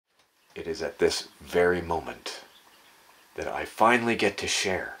it is at this very moment that I finally get to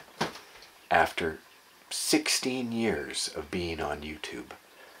share, after 16 years of being on YouTube,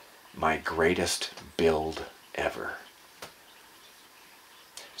 my greatest build ever.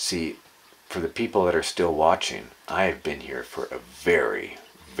 See, for the people that are still watching, I have been here for a very,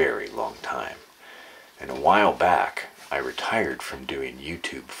 very long time. And a while back, I retired from doing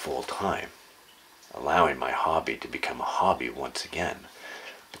YouTube full time, allowing my hobby to become a hobby once again.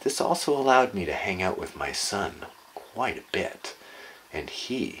 But this also allowed me to hang out with my son quite a bit, and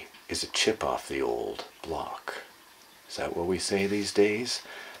he is a chip off the old block. Is that what we say these days?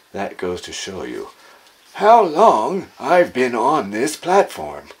 That goes to show you how long I've been on this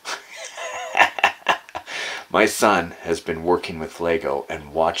platform. My son has been working with Lego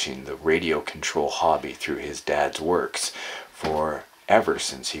and watching the radio control hobby through his dad's works for ever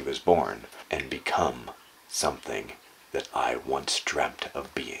since he was born, and become something that I once dreamt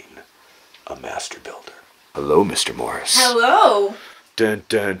of being, a master builder. Hello, Mr. Maurice. Hello. Dun,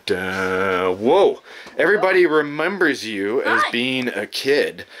 dun, dun. Whoa. Everybody remembers you as being a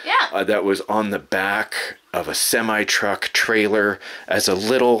kid that was on the back of a semi-truck trailer as a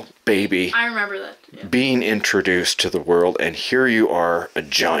little baby. I remember that. Yeah. Being introduced to the world, and here you are, a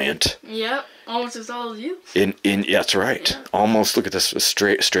giant. Yep. Almost as tall as you. That's right. Yeah. Almost, look at this,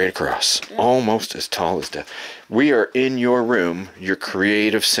 straight across. Yeah. Almost as tall as death. We are in your room, your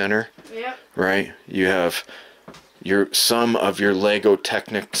creative center. Yep. Right? You have some of your Lego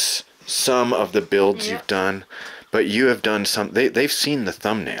Technics, some of the builds you've done, but you have done some. They've seen the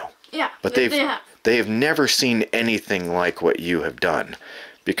thumbnail. Yeah. But they have never seen anything like what you have done,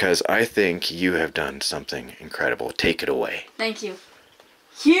 because I think you have done something incredible. Take it away. Thank you.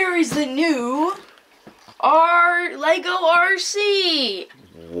 Here is the new Lego RC.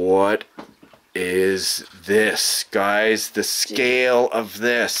 What is this, guys? The scale of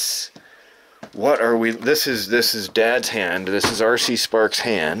this. What are we? This is Dad's hand. This is RCSparks'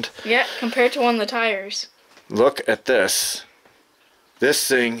 hand. Yeah, compared to one of the tires. Look at this. This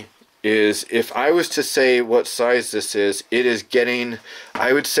thing is, if I was to say what size this is, it is getting,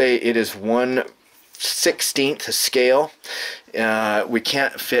 I would say it is 1/16 scale. We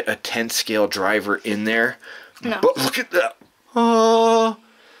can't fit a 10th scale driver in there. No. But look at that. Oh.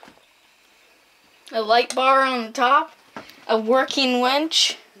 A light bar on the top. A working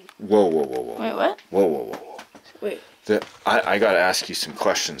winch. Whoa, whoa, whoa, whoa. Wait, what? Whoa, whoa, whoa, whoa. Wait. I got to ask you some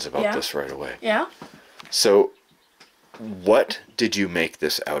questions about this right away. Yeah? So, what did you make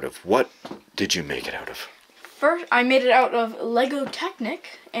this out of? What did you make it out of? First, I made it out of Lego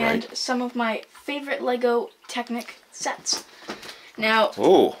Technic and some of my favorite Lego Technic sets. Now,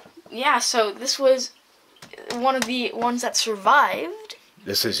 yeah, so this was one of the ones that survived.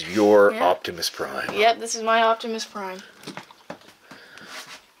 This is your Optimus Prime. Yep, this is my Optimus Prime.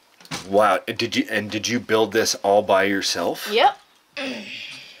 Wow, did you build this all by yourself? Yep.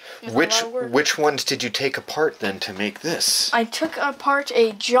 Which ones did you take apart then to make this? I took apart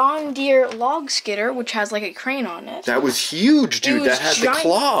a John Deere log skidder, which has like a crane on it. That was huge, dude. That had the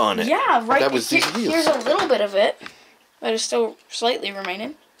claw on it. Yeah, right. That was here's a little bit of it that is still slightly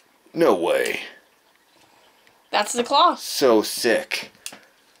remaining. No way. That's the claw. So sick.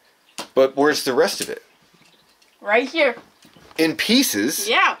 But where's the rest of it? Right here. In pieces?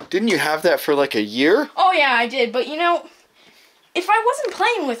 Yeah. Didn't you have that for like a year? Oh yeah, I did. But you know, if I wasn't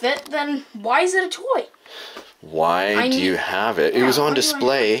playing with it, then why is it a toy? Why do you have it? It was on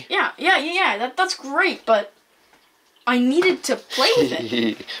display. Yeah. That's great, but I needed to play with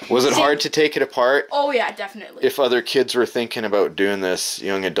it. Was it hard to take it apart? Oh yeah, definitely. If other kids were thinking about doing this,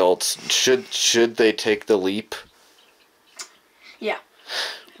 young adults, should they take the leap? Yeah.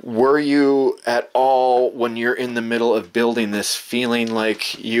 Were you at all, when you're in the middle of building this, feeling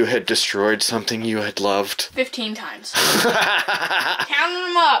like you had destroyed something you had loved? 15 times. Counting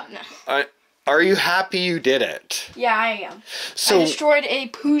them up. No. Are you happy you did it? Yeah, I am. So, I destroyed a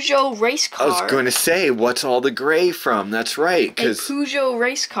Peugeot race car. I was going to say, what's all the gray from? That's right. A Peugeot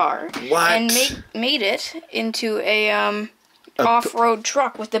race car. What? And made it into a off-road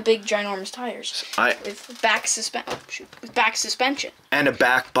truck with the big ginormous tires. With back suspension. And a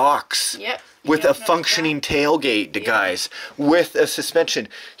back box. Yep. With a functioning tailgate, guys. With a suspension.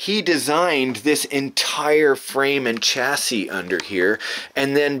 He designed this entire frame and chassis under here,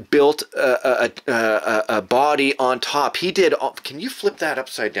 and then built a body on top. He did all... Can you flip that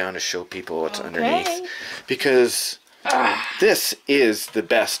upside down to show people what's underneath? Because This is the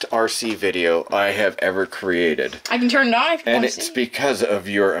best RC video I have ever created. I can turn it on if you and want to it's see. Because of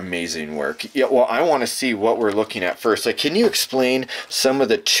your amazing work. Yeah, well, I want to see what we're looking at first. Like, can you explain some of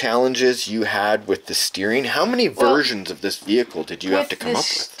the challenges you had with the steering? How many versions of this vehicle did you have to come up with?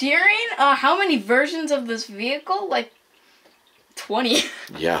 Steering? How many versions of this vehicle? Like 20.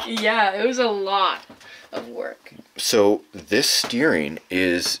 Yeah. Yeah, it was a lot of work. So this steering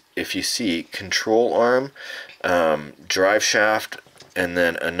is, if you see, control arm, drive shaft, and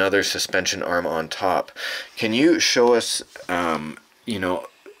then another suspension arm on top. Can you show us, you know,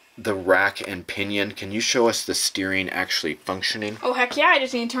 the rack and pinion? Can you show us the steering actually functioning? Oh, heck yeah, I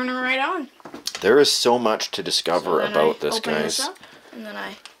just need to turn it right on. There is so much to discover about this, open guys. This up, and then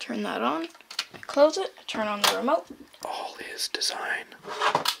I turn that on, close it, turn on the remote. All his design.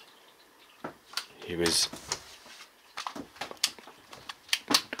 He was...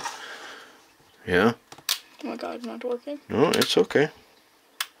 Yeah? Oh my god, it's not working. No, it's okay.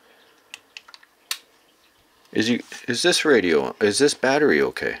 Is this radio, is this battery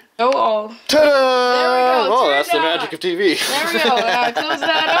okay? Oh. Ta-da! There we go. Oh, that's the magic of TV. There we go. Now close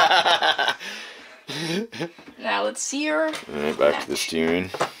that up. Now let's see her. Alright, back to the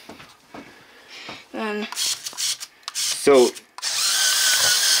steering. Then. So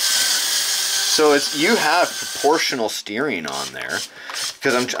it's, you have proportional steering on there,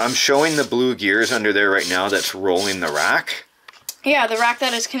 because I'm showing the blue gears under there right now. That's rolling the rack. Yeah, the rack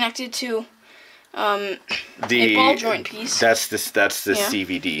that is connected to a ball joint piece. That's the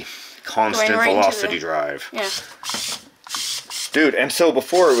CVD, constant right velocity drive. Yeah. Dude, and so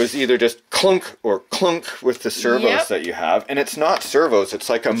before it was either just clunk or clunk with the servos that you have, and it's not servos. It's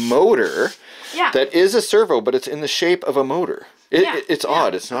like a motor. Yeah. That is a servo, but it's in the shape of a motor. It's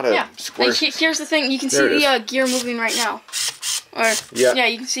odd. It's not a square. Like, here's the thing. You can see the gear moving right now. Or yeah,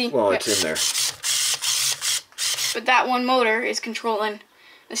 you can see. Well, it's in there. But that one motor is controlling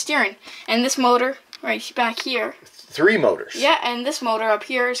the steering, and this motor right back here. 3 motors. Yeah, and this motor up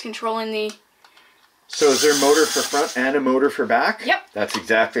here is controlling the. So is there a motor for front and a motor for back? Yep. That's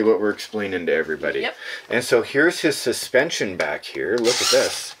exactly what we're explaining to everybody. Yep. And so here's his suspension back here. Look at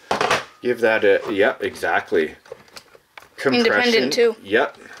this. Give that a, yep, exactly. Compression. Independent too.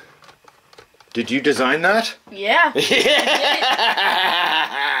 Yep. Did you design that? Yeah.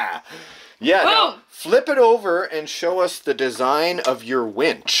 Yeah. Now, flip it over and show us the design of your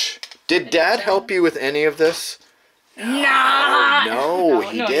winch. Did Dad help you with any of this? Nah. No,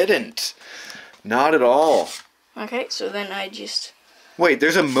 he didn't. Not at all. Okay, so then I just... Wait,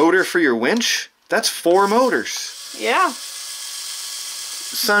 there's a motor for your winch? That's 4 motors. Yeah.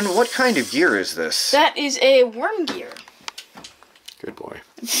 Son, what kind of gear is this? That is a worm gear. Good boy.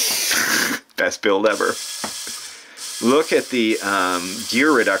 Best build ever. Look at the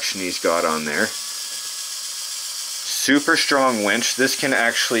gear reduction he's got on there. Super strong winch. This can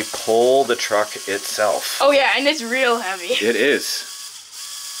actually pull the truck itself. Oh yeah, and it's real heavy. It is.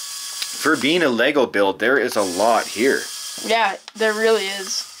 For being a Lego build, there is a lot here. Yeah, there really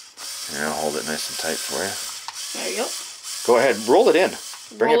is. Here, I'll hold it nice and tight for you. There you go. Go ahead, roll it in.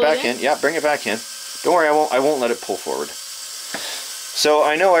 Bring it back in. in. Yeah, bring it back in. Don't worry, I won't let it pull forward. So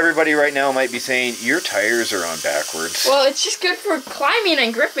I know everybody right now might be saying, your tires are on backwards. Well, it's just good for climbing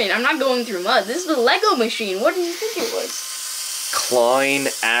and gripping. I'm not going through mud. This is the Lego machine. What did you think it was? Cline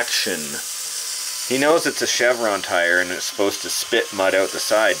action. He knows it's a chevron tire and it's supposed to spit mud out the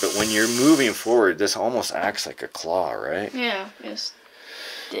side, but when you're moving forward, this almost acts like a claw, right? Yeah, yes.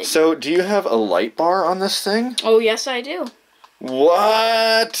 So, do you have a light bar on this thing? Oh, yes, I do.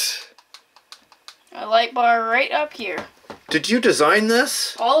 What? A light bar right up here. Did you design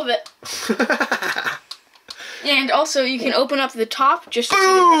this? All of it. And also, you can open up the top just to see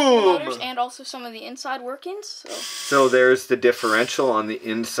the motors and also some of the inside workings. So there's the differential on the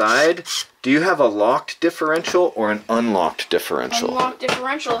inside. Do you have a locked differential or an unlocked differential? Unlocked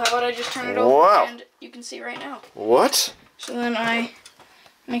differential. How about I just turn it over and you can see right now. What? So then I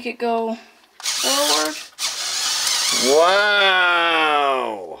make it go forward.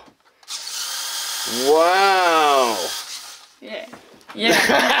 Wow. Wow. Yeah. Yeah.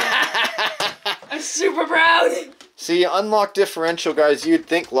 I'm super proud. See, unlocked differential, guys, you'd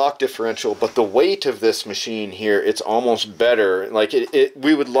think lock differential, but the weight of this machine here, it's almost better. Like,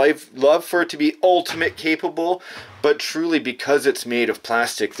 we would love for it to be ultimate capable, but truly because it's made of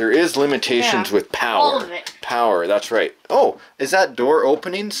plastic, there is limitations with power. All of it. Power, that's right. Oh, is that door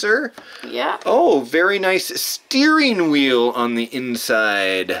opening, sir? Yeah. Oh, very nice steering wheel on the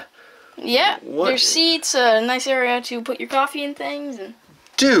inside. Yeah, there's seats, a nice area to put your coffee and things. And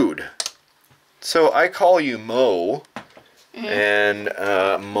dude, so I call you Mo and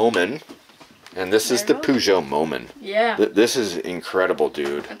MoMan. And this is the PEUGEOT MoMan. Yeah. This is incredible,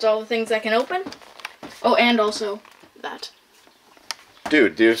 dude. That's all the things I can open. Oh, and also that.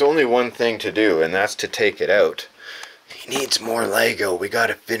 Dude, there's only one thing to do, and that's to take it out. He needs more Lego. We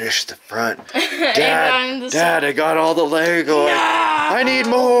gotta finish the front. Dad, I got all the Lego. No! I need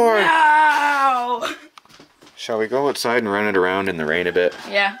more. No! Shall we go outside and run it around in the rain a bit?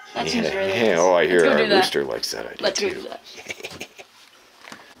 Yeah, that seems really nice. Oh, I hear our rooster likes that idea. Let's go do that.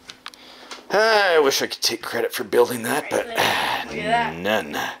 I wish I could take credit for building that, but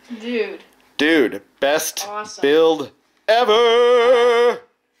none. Dude, best build ever.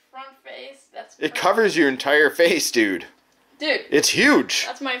 Front face. It covers your entire face, dude. Dude. It's huge.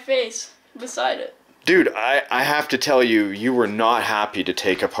 That's my face beside it. Dude, I have to tell you, you were not happy to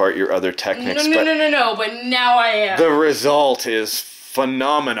take apart your other Technics. No, but now I am. The result is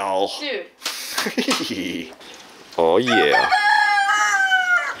phenomenal. Dude. Oh, yeah.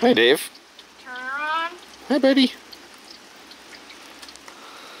 Hi, Dave. Turn her on. Hi, buddy.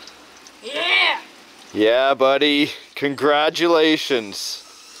 Yeah. Yeah, buddy. Congratulations.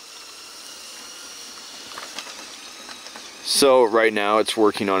 So right now it's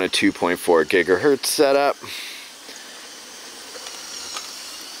working on a 2.4 gigahertz setup.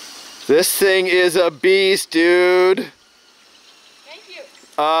 This thing is a beast, dude. Thank you.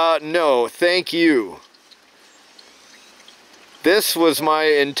 No, thank you. This was my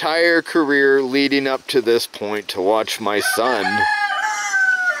entire career leading up to this point, to watch my son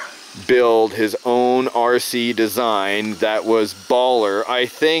build his own RC design that was baller. I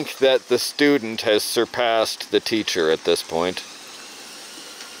think that the student has surpassed the teacher at this point.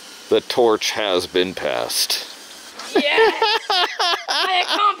 The torch has been passed. Yes! I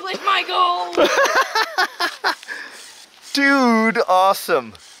accomplished my goal! Dude,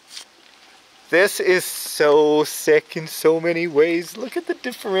 awesome. This is so sick in so many ways. Look at the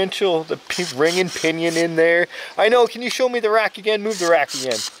differential, the ring and pinion in there. I know, can you show me the rack again? Move the rack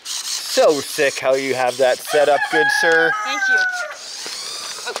again. So sick how you have that set up, good sir. Thank you.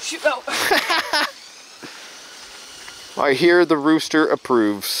 Oh, shoot, oh. I hear the rooster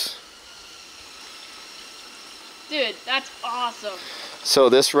approves. Dude, that's awesome. So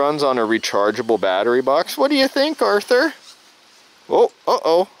this runs on a rechargeable battery box. What do you think, Arthur? Oh,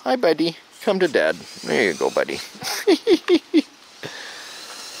 uh-oh. Hi, buddy. Come to Dad. There you go, buddy.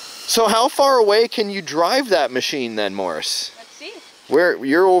 So how far away can you drive that machine then, Maurice? Let's see.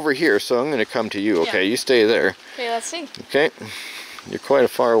 You're over here, so I'm going to come to you. Okay, you stay there. Okay, let's see. Okay. You're quite a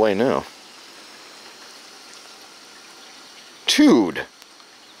far away now. Dude.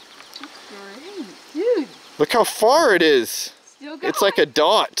 Great. Dude. Look how far it is. Still going. It's like a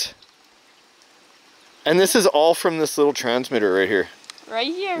dot. And this is all from this little transmitter right here. Right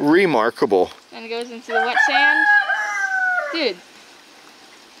here. Remarkable. And it goes into the wet sand. Dude.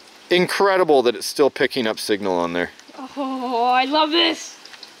 Incredible that it's still picking up signal on there. Oh, I love this.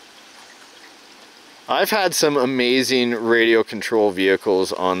 I've had some amazing radio control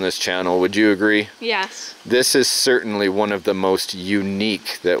vehicles on this channel. Would you agree? Yes. This is certainly one of the most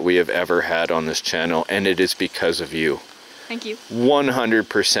unique that we have ever had on this channel, and it is because of you. Thank you.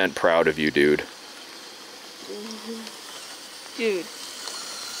 100% proud of you, dude. Dude.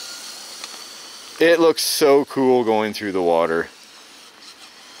 It looks so cool going through the water.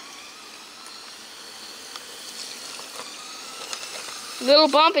 Little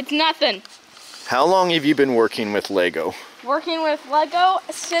bump, it's nothing. How long have you been working with Lego? Working with Lego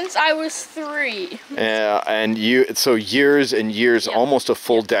since I was 3. And so years and years, yep. Almost a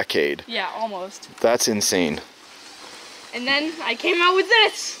full decade. Yeah, almost. That's insane. And then I came out with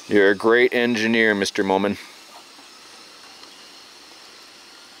this. You're a great engineer, Mr. MoMan.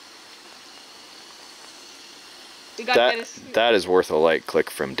 That is worth a like click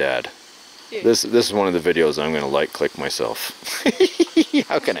from Dad. Dude. This is one of the videos I'm going to like click myself.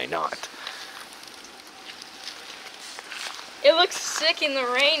 How can I not? It looks sick in the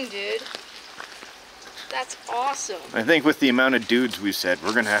rain, dude. That's awesome. I think with the amount of dudes we've said,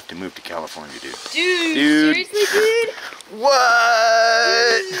 we're going to have to move to California, dude. Dude. Seriously, dude?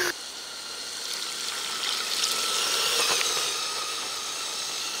 What? Dude.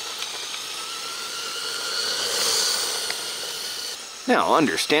 Now,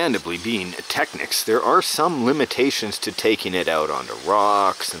 understandably, being Technics, there are some limitations to taking it out onto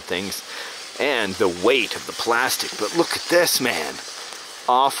rocks and things, and the weight of the plastic. But look at this, man.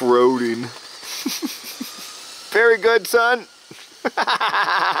 Off-roading. Very good, son.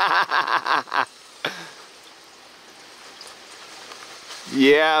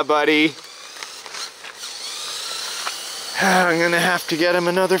 Yeah, buddy. I'm gonna have to get him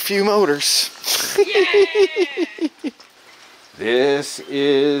another few motors. Yeah. This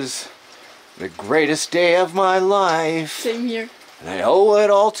is The greatest day of my life. Same here. And I owe it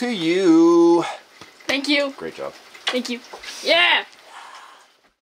all to you. Thank you. Great job. Thank you. Yeah!